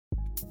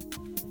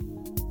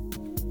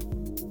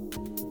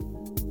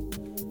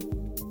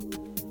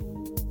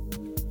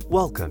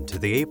Welcome to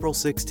the April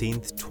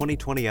 16th,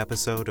 2020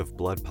 episode of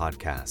Blood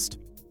Podcast,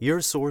 your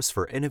source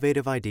for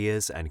innovative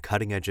ideas and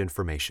cutting-edge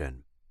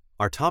information.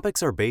 Our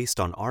topics are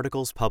based on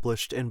articles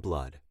published in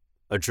Blood,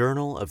 a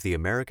journal of the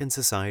American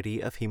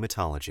Society of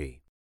Hematology.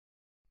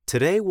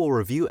 Today we'll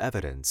review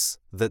evidence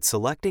that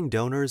selecting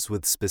donors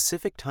with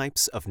specific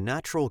types of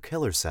natural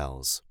killer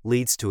cells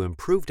leads to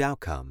improved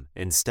outcome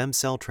in stem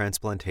cell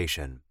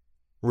transplantation.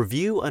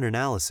 Review an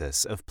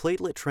analysis of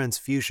platelet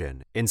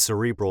transfusion in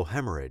cerebral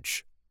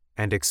hemorrhage,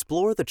 and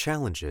explore the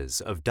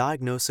challenges of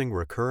diagnosing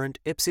recurrent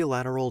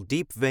ipsilateral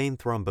deep vein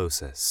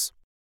thrombosis.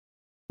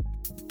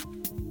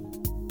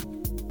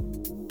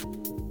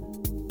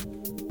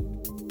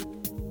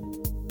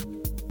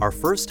 Our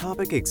first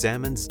topic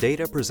examines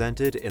data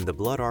presented in the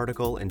Blood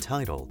article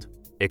entitled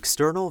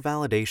External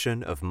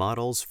Validation of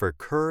Models for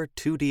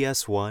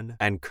KIR2DS1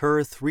 and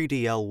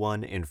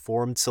KIR3DL1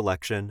 Informed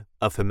Selection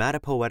of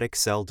Hematopoietic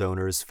Cell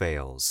Donors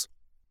Fails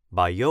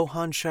by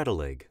Johann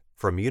Schedelig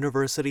from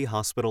University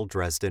Hospital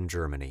Dresden,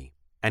 Germany,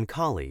 and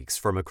colleagues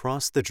from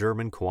across the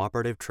German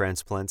Cooperative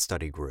Transplant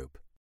Study Group.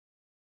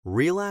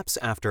 Relapse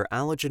after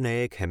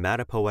allogeneic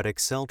hematopoietic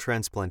cell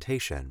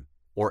transplantation,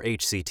 or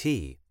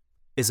HCT,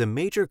 is a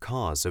major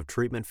cause of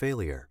treatment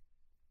failure.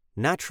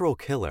 Natural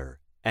killer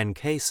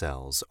NK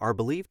cells are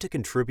believed to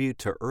contribute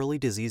to early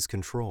disease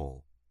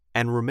control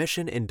and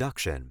remission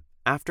induction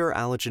after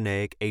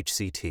allogeneic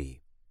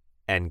HCT.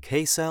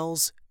 NK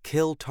cells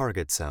kill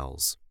target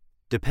cells,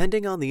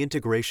 depending on the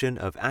integration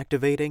of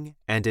activating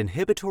and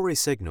inhibitory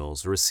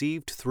signals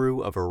received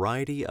through a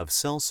variety of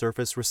cell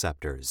surface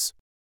receptors.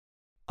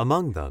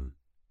 Among them,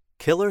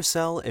 killer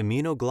cell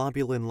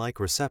immunoglobulin-like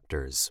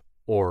receptors,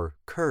 or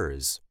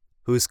KIRs,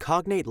 whose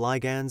cognate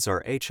ligands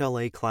are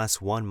HLA class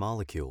I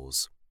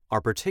molecules,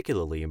 are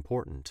particularly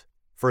important.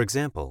 For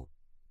example,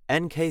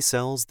 NK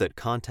cells that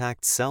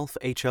contact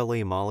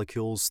self-HLA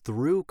molecules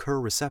through KIR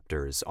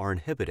receptors are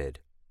inhibited,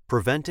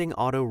 preventing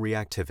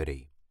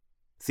autoreactivity.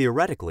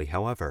 Theoretically,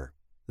 however,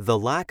 the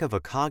lack of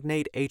a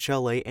cognate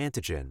HLA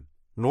antigen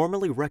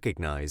normally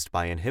recognized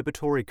by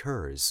inhibitory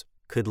KIRs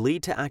could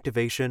lead to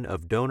activation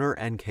of donor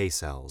NK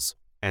cells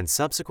and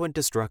subsequent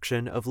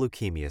destruction of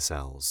leukemia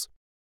cells.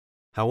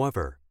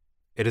 However,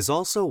 it is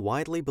also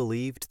widely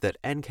believed that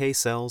NK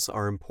cells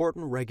are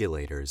important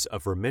regulators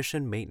of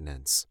remission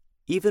maintenance,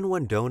 even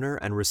when donor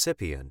and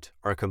recipient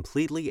are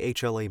completely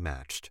HLA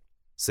matched,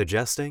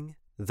 suggesting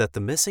that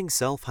the missing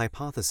self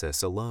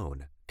hypothesis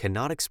alone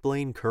cannot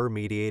explain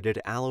KIR-mediated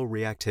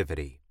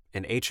alloreactivity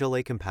in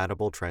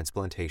HLA-compatible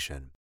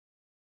transplantation.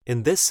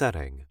 In this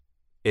setting,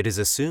 it is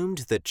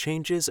assumed that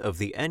changes of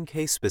the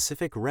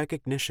NK-specific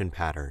recognition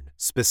pattern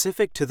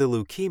specific to the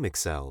leukemic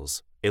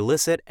cells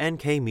elicit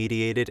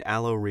NK-mediated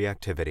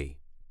alloreactivity.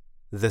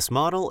 This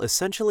model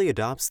essentially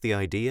adopts the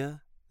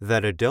idea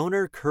that a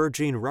donor KIR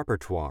gene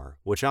repertoire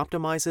which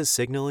optimizes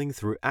signaling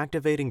through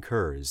activating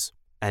KIRs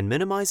and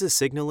minimizes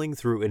signaling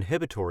through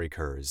inhibitory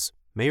KIRs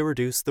may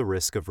reduce the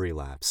risk of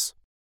relapse.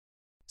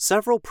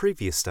 Several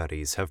previous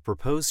studies have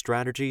proposed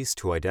strategies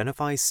to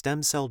identify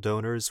stem cell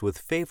donors with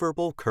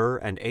favorable KIR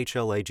and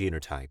HLA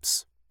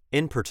genotypes.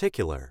 In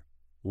particular,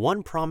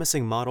 one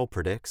promising model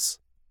predicts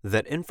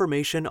that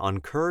information on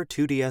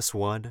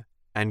KIR2DS1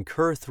 and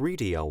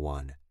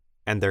KIR3DL1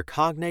 and their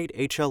cognate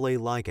HLA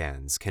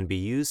ligands can be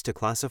used to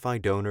classify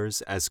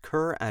donors as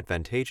KIR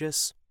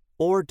advantageous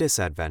or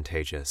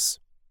disadvantageous.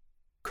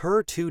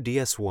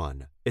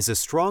 KIR2DS1 is a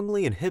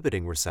strongly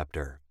inhibiting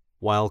receptor,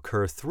 while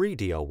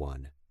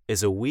KIR3DL1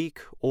 is a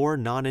weak or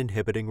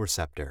non-inhibiting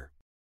receptor.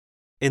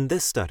 In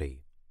this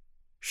study,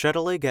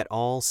 Schedelig et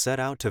al. Set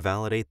out to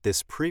validate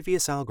this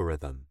previous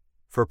algorithm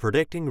for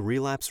predicting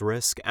relapse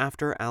risk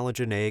after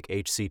allogeneic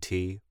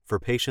HCT for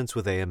patients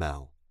with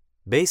AML,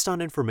 based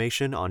on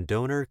information on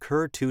donor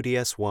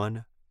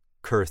KIR2DS1,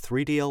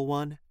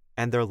 KIR3DL1,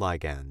 and their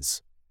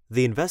ligands.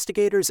 The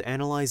investigators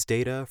analyzed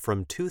data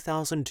from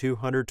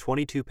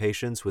 2,222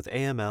 patients with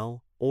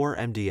AML or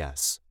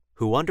MDS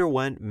who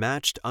underwent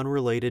matched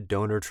unrelated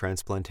donor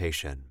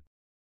transplantation.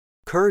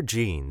 KIR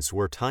genes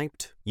were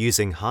typed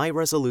using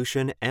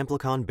high-resolution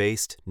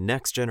amplicon-based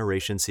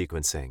next-generation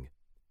sequencing.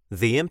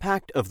 The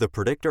impact of the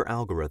predictor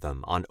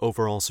algorithm on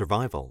overall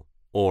survival,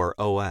 or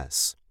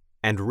OS,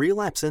 and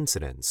relapse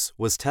incidence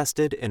was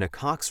tested in a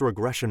Cox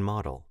regression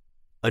model,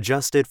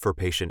 adjusted for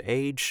patient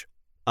age,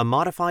 a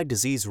modified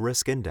disease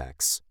risk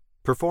index,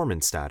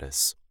 performance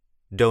status,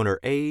 donor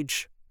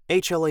age,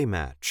 HLA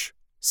match,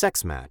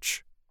 sex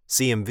match,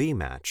 CMV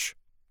match,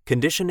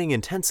 conditioning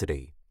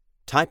intensity,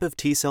 type of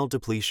T-cell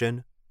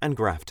depletion, and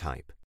graft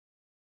type.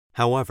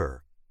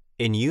 However,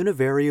 in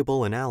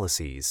univariable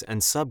analyses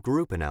and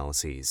subgroup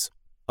analyses,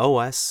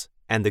 OS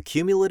and the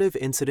cumulative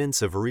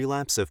incidence of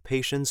relapse of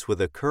patients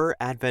with a KIR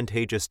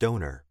advantageous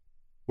donor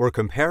were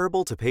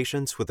comparable to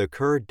patients with a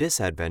KIR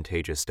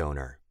disadvantageous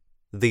donor.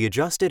 The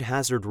adjusted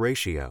hazard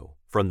ratio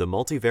from the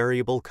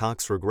multivariable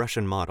Cox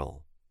regression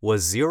model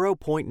was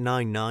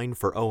 0.99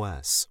 for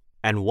OS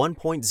and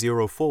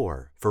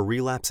 1.04 for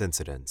relapse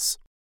incidence.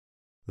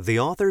 The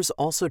authors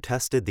also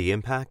tested the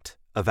impact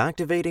of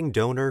activating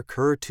donor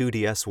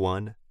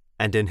KIR2DS1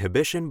 and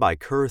inhibition by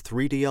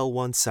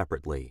KIR3DL1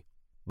 separately,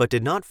 but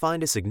did not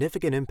find a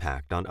significant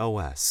impact on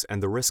OS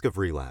and the risk of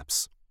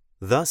relapse.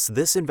 Thus,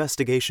 this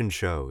investigation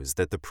shows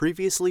that the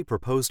previously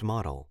proposed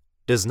model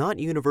does not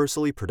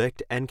universally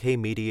predict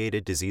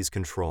NK-mediated disease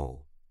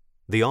control.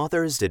 The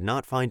authors did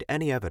not find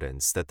any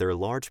evidence that their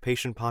large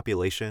patient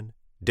population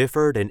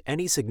differed in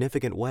any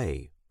significant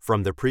way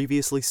from the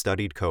previously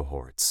studied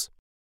cohorts.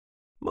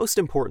 Most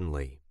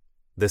importantly,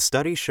 the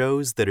study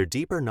shows that a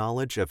deeper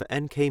knowledge of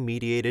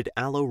NK-mediated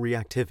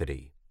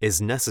alloreactivity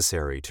is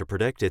necessary to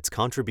predict its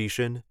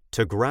contribution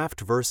to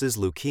graft versus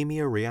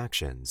leukemia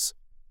reactions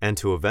and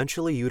to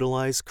eventually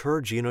utilize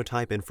KIR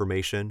genotype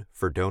information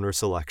for donor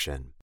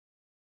selection.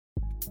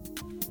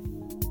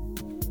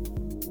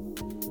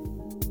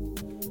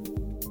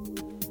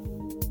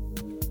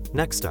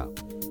 Next up,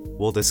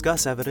 we'll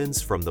discuss evidence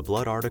from the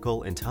Blood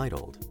article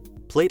entitled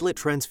Platelet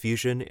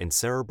Transfusion in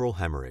Cerebral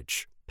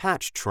Hemorrhage,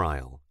 Patch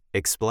Trial,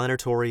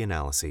 Explanatory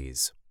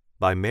Analyses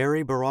by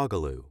Mary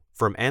Baragaloo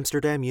from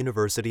Amsterdam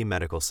University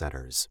Medical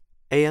Centers,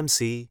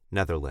 AMC,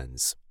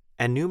 Netherlands,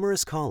 and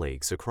numerous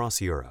colleagues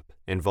across Europe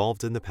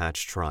involved in the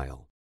patch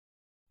trial.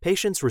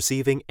 Patients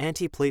receiving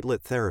antiplatelet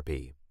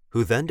therapy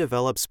who then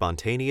develop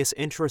spontaneous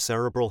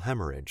intracerebral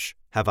hemorrhage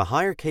have a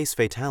higher case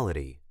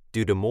fatality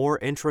due to more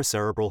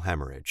intracerebral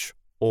hemorrhage,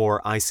 or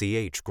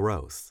ICH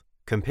growth,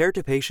 compared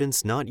to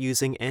patients not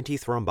using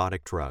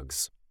antithrombotic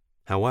drugs.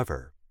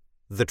 However,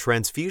 the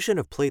transfusion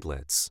of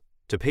platelets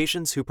to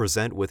patients who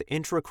present with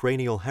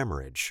intracranial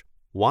hemorrhage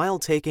while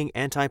taking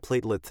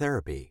antiplatelet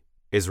therapy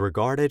is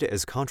regarded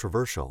as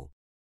controversial.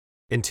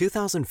 In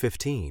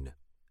 2015,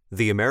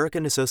 the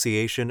American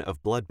Association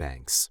of Blood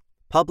Banks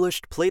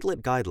published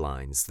platelet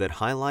guidelines that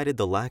highlighted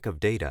the lack of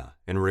data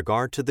in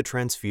regard to the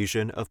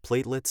transfusion of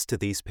platelets to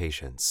these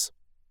patients.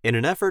 In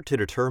an effort to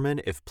determine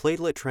if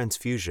platelet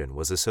transfusion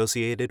was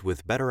associated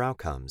with better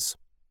outcomes,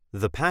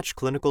 the PATCH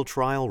clinical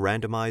trial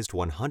randomized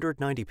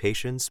 190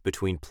 patients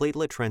between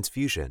platelet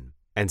transfusion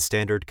and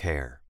standard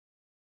care.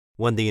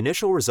 When the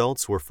initial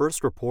results were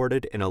first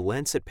reported in a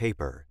Lancet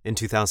paper in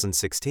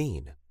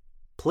 2016,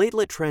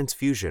 platelet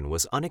transfusion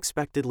was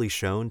unexpectedly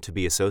shown to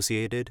be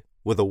associated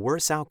with a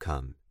worse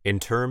outcome in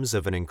terms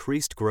of an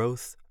increased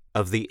growth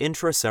of the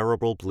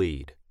intracerebral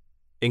bleed,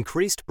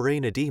 increased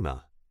brain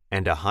edema,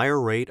 and a higher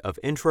rate of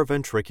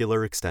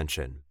intraventricular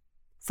extension.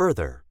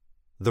 Further,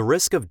 the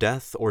risk of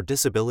death or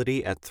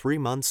disability at 3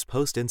 months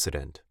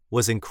post-incident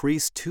was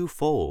increased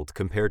twofold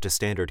compared to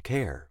standard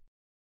care.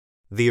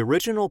 The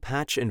original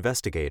PATCH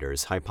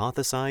investigators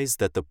hypothesized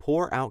that the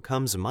poor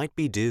outcomes might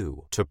be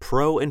due to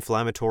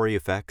pro-inflammatory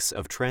effects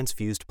of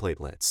transfused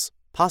platelets,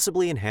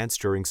 possibly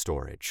enhanced during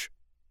storage.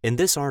 In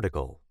this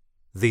article,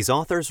 these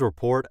authors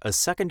report a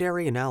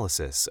secondary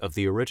analysis of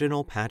the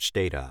original PATCH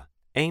data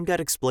aimed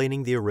at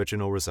explaining the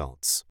original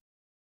results.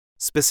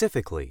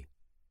 Specifically,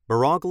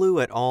 Baragaloo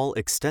et al.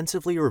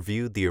 Extensively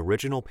reviewed the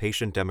original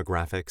patient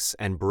demographics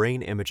and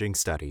brain imaging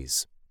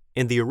studies.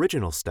 In the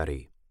original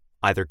study,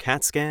 either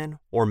CAT scan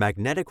or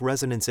magnetic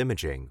resonance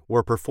imaging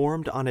were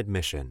performed on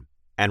admission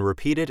and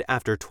repeated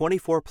after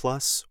 24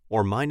 plus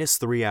or minus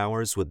 3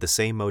 hours with the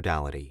same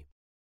modality.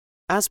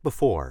 As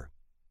before,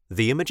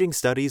 the imaging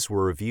studies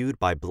were reviewed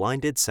by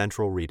blinded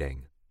central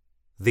reading.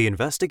 The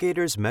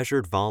investigators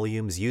measured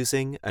volumes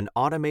using an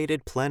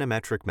automated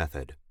planimetric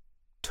method.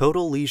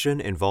 Total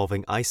lesion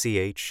involving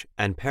ICH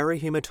and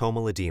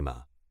perihematomal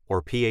edema,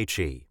 or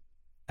PHE,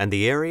 and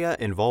the area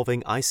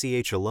involving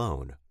ICH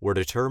alone were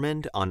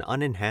determined on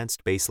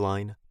unenhanced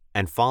baseline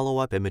and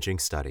follow-up imaging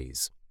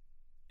studies.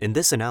 In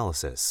this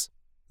analysis,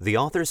 the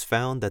authors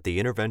found that the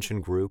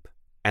intervention group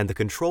and the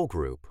control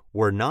group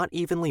were not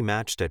evenly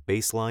matched at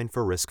baseline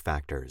for risk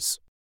factors.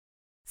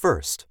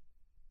 First,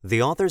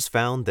 the authors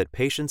found that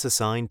patients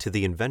assigned to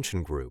the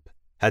intervention group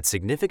had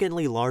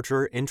significantly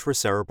larger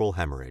intracerebral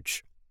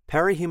hemorrhage,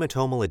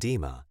 perihematomal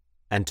edema,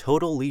 and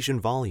total lesion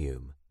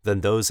volume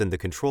than those in the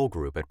control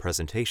group at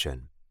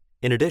presentation.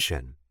 In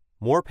addition,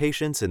 more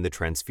patients in the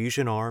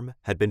transfusion arm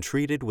had been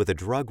treated with a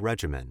drug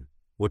regimen,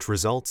 which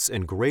results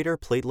in greater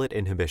platelet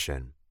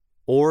inhibition,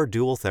 or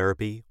dual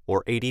therapy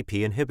or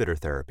ADP inhibitor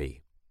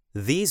therapy.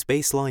 These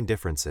baseline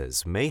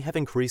differences may have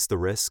increased the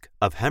risk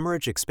of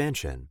hemorrhage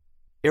expansion,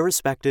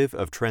 irrespective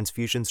of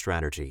transfusion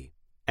strategy,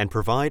 and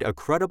provide a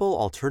credible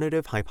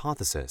alternative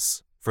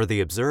hypothesis for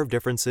the observed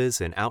differences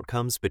in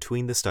outcomes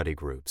between the study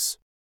groups.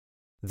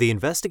 The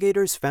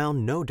investigators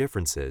found no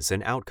differences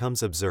in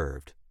outcomes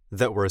observed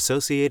that were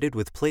associated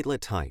with platelet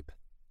type,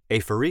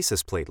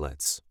 apheresis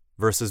platelets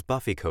versus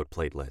Buffy-coat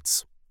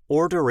platelets,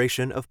 or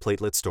duration of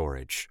platelet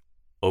storage.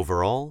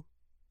 Overall,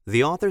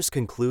 the authors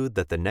conclude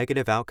that the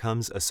negative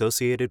outcomes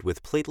associated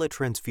with platelet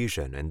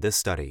transfusion in this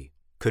study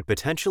could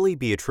potentially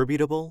be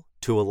attributable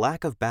to a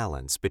lack of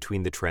balance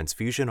between the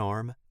transfusion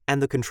arm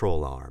and the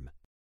control arm.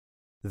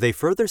 They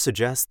further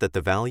suggest that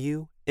the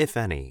value, if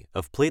any,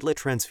 of platelet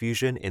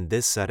transfusion in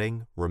this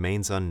setting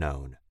remains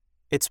unknown.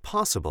 It's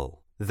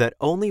possible that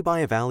only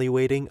by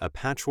evaluating a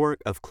patchwork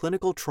of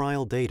clinical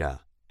trial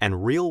data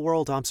and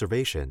real-world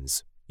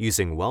observations,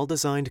 using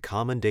well-designed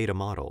common data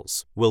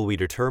models, will we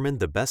determine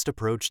the best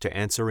approach to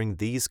answering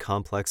these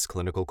complex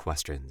clinical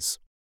questions.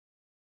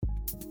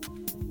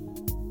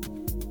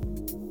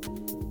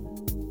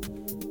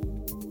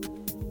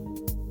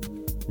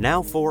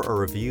 Now for a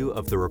review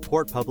of the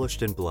report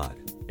published in Blood,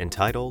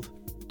 entitled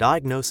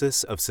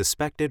Diagnosis of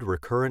Suspected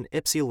Recurrent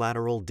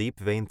Ipsilateral Deep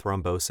Vein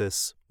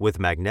Thrombosis with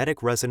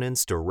Magnetic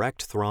Resonance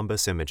Direct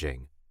Thrombus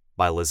Imaging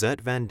by Lisette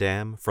van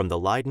Dam from the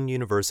Leiden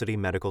University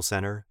Medical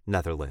Center,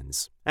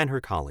 Netherlands, and her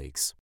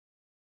colleagues.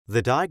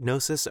 The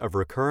diagnosis of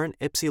recurrent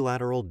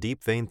ipsilateral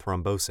deep vein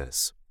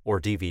thrombosis, or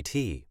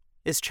DVT,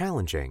 is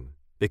challenging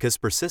because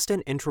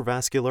persistent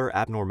intravascular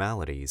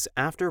abnormalities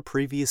after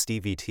previous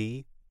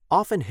DVT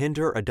often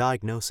hinder a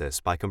diagnosis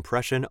by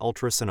compression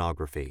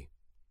ultrasonography.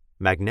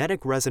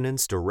 Magnetic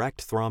resonance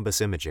direct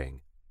thrombus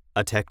imaging,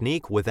 a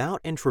technique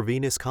without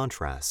intravenous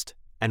contrast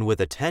and with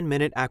a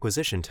 10-minute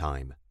acquisition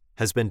time,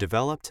 has been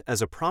developed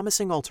as a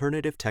promising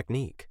alternative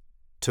technique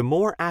to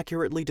more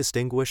accurately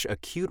distinguish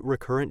acute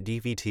recurrent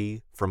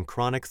DVT from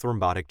chronic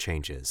thrombotic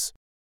changes.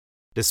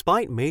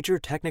 Despite major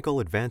technical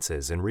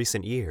advances in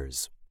recent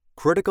years,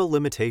 critical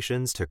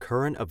limitations to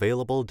current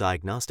available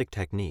diagnostic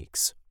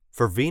techniques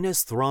for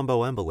venous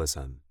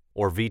thromboembolism,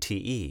 or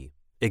VTE,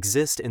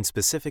 exist in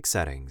specific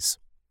settings.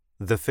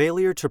 The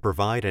failure to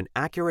provide an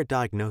accurate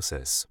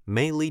diagnosis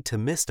may lead to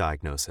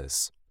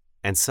misdiagnosis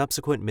and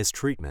subsequent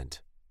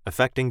mistreatment,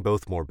 affecting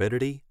both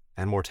morbidity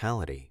and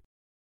mortality.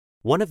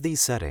 One of these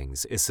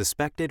settings is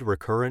suspected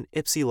recurrent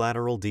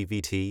ipsilateral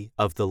DVT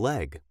of the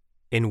leg,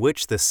 in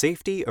which the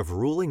safety of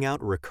ruling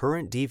out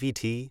recurrent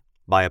DVT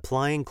by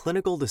applying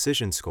clinical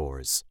decision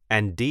scores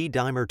and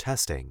D-dimer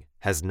testing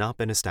has not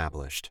been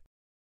established.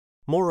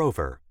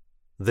 Moreover,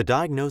 the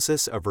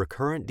diagnosis of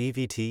recurrent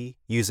DVT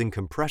using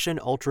compression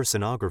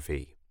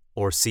ultrasonography,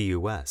 or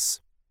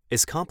CUS,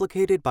 is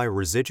complicated by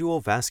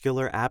residual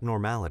vascular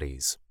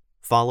abnormalities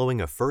following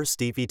a first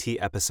DVT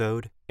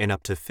episode in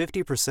up to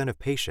 50% of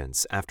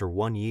patients after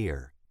 1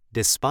 year,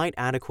 despite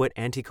adequate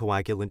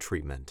anticoagulant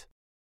treatment.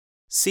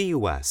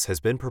 CUS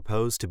has been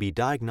proposed to be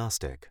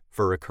diagnostic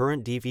for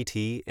recurrent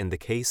DVT in the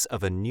case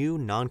of a new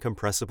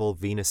non-compressible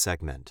venous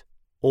segment,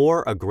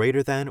 or a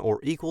greater than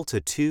or equal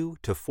to 2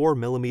 to 4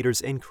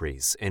 millimeters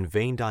increase in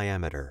vein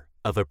diameter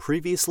of a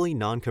previously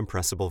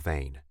non-compressible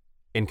vein,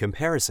 in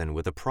comparison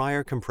with a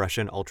prior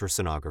compression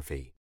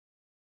ultrasonography.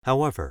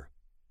 However,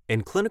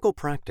 in clinical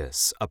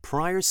practice, a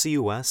prior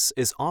CUS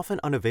is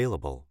often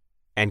unavailable,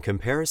 and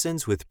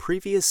comparisons with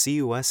previous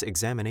CUS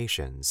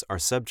examinations are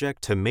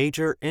subject to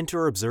major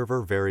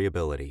inter-observer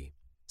variability.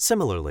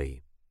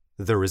 Similarly,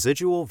 the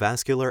residual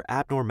vascular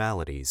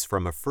abnormalities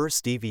from a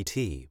first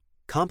DVT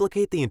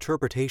complicate the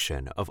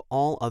interpretation of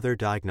all other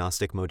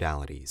diagnostic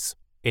modalities,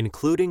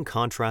 including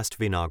contrast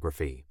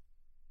venography.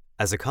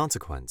 As a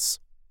consequence,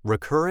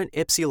 recurrent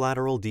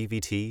ipsilateral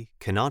DVT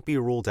cannot be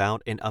ruled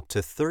out in up to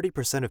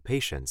 30% of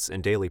patients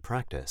in daily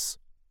practice,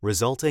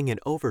 resulting in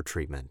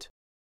overtreatment.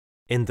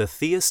 In the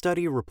THEA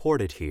study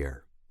reported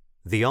here,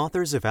 the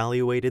authors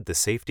evaluated the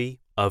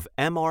safety of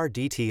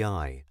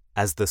MR-DTI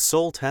as the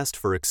sole test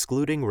for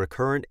excluding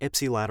recurrent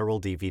ipsilateral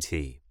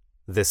DVT.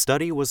 This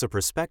study was a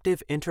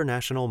prospective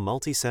international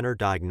multicenter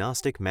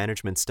diagnostic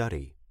management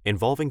study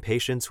involving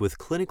patients with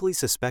clinically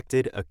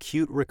suspected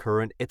acute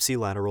recurrent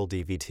ipsilateral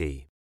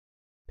DVT.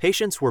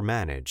 Patients were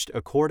managed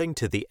according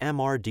to the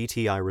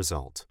MR-DTI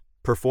result,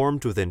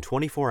 performed within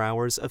 24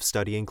 hours of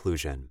study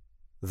inclusion.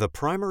 The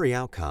primary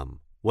outcome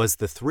was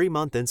the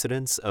 3-month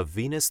incidence of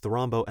venous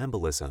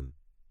thromboembolism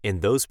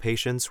in those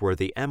patients where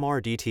the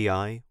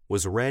MR-DTI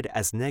was read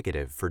as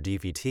negative for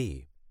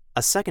DVT.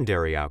 A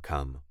secondary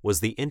outcome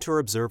was the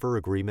inter-observer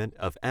agreement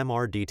of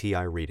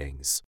MR-DTI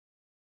readings.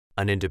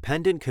 An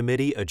independent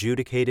committee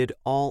adjudicated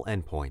all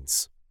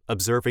endpoints.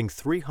 Observing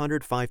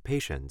 305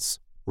 patients,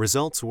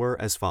 results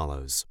were as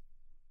follows.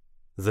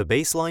 The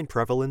baseline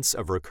prevalence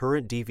of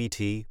recurrent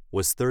DVT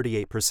was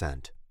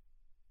 38%.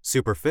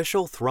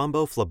 Superficial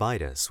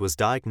thrombophlebitis was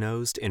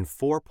diagnosed in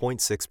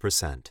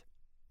 4.6%.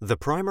 The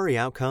primary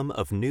outcome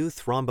of new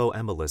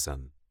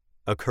thromboembolism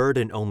occurred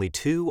in only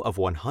 2 of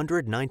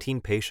 119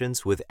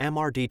 patients with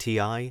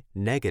MR-DTI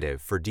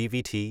negative for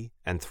DVT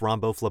and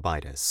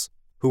thrombophlebitis,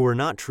 who were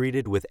not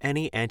treated with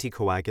any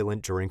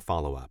anticoagulant during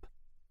follow-up.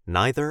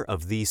 Neither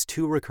of these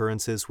 2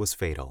 recurrences was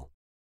fatal.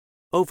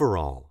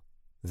 Overall,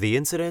 the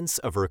incidence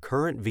of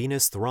recurrent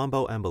venous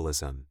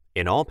thromboembolism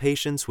in all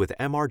patients with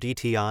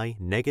MR-DTI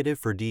negative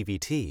for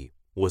DVT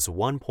was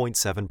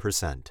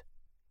 1.7%.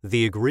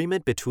 The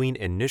agreement between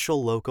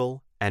initial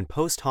local and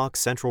post-hoc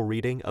central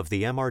reading of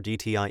the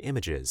MR-DTI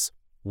images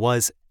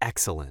was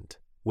excellent,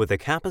 with a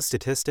kappa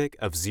statistic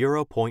of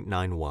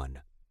 0.91.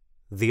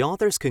 The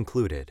authors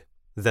concluded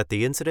that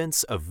the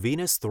incidence of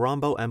venous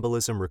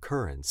thromboembolism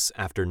recurrence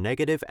after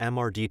negative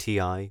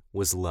MR-DTI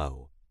was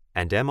low,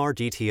 and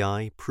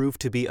MR-DTI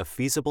proved to be a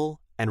feasible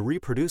and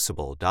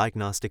reproducible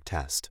diagnostic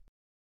test.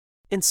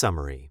 In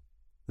summary,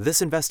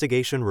 this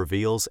investigation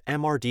reveals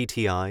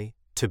MR-DTI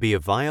to be a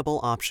viable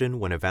option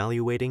when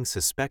evaluating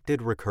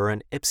suspected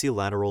recurrent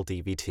ipsilateral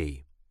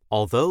DVT.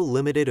 Although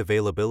limited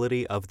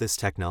availability of this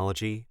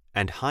technology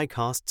and high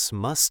costs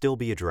must still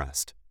be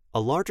addressed. A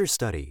larger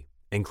study,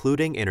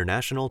 including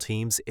international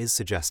teams, is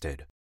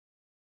suggested.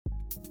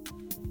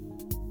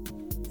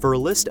 For a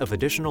list of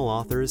additional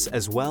authors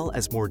as well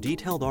as more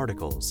detailed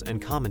articles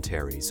and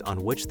commentaries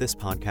on which this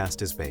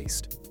podcast is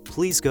based,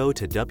 please go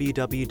to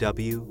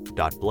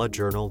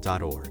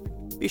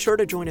www.bloodjournal.org. Be sure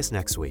to join us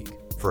next week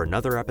for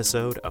another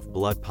episode of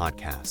Blood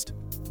Podcast.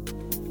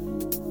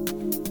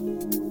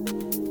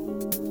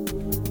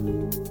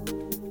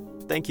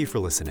 Thank you for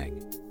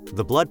listening.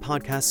 The Blood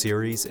Podcast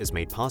series is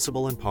made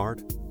possible in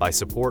part by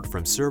support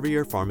from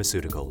Servier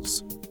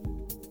Pharmaceuticals.